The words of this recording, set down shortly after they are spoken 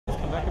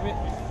back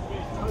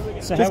a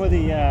bit. So how were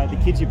the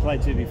kids you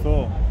played to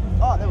before?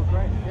 Oh, they were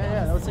great.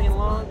 Yeah, they were singing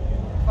along,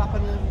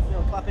 clapping,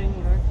 clapping.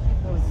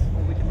 That was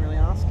all we can really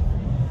ask.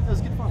 It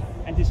was good fun.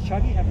 And does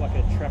Chuggy have like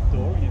a trap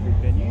door in every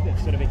venue that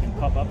sort of he can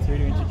pop up through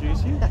to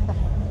introduce you?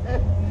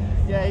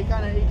 Yeah, he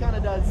kind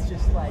of does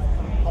just like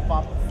pop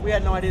up. We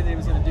had no idea that he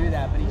was going to do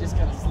that, but he just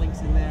kind of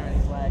slinks in there and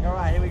he's like, all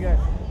right, here we go.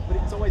 But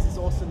it's always this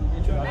awesome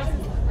introduction.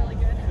 Really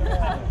good.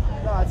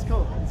 No, it's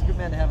cool. It's a good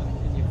man to have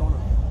in your corner.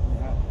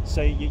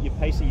 So you're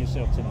pacing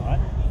yourself tonight.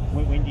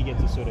 When do you get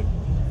to sort of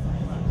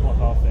clock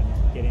off and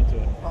get into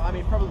it? Oh, I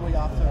mean, probably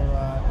after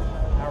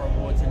our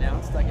awards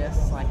announced, I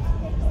guess. Like,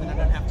 then I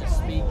don't have to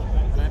speak.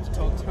 I don't have to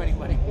talk to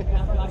anybody.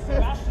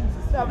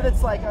 No, but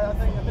it's like I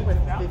think we're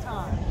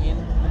 5th in,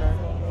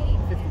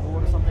 5th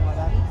award or something like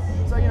that.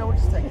 So we'll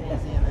just take it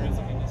easy, and then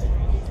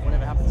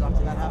whatever happens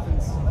after that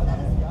happens.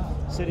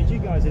 So did you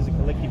guys as a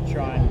collective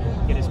try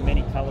and get as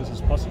many colours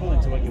as possible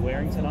into what you're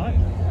wearing tonight?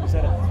 Is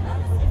that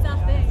It's our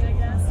thing, I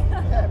guess.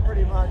 Yeah,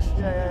 pretty much.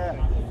 Yeah.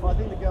 Well, I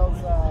think the girls,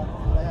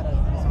 they had a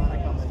designer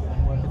come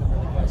and work with them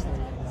really closely.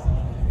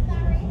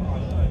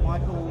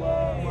 Michael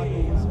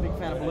was a big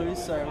fan of blues,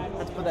 so I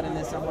had to put that in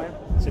there somewhere.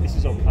 So this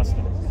is all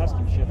custom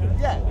Sheppard.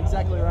 Yeah,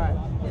 exactly right.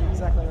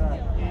 Exactly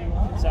right.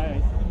 So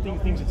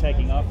things are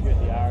taking off. You're at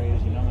the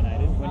Arias, you're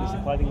nominated. When does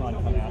the clothing line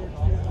come out?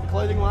 The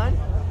clothing line?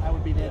 That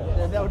would be their.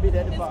 That would be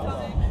their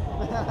department.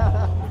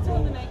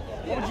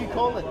 What would you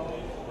call it?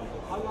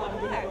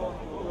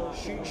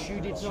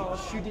 Shoot it you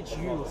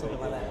or something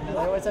like that. They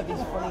always have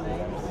these funny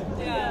names.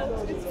 Yeah,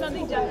 it's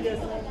something Japanese.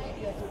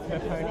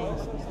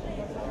 Ponies.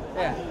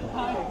 Yeah.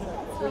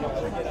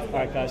 All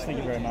right, guys. Thank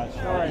you very much.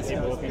 All right. Keep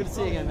walking. Good to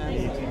see you again, man.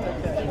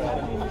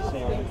 See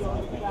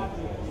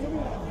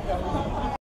you.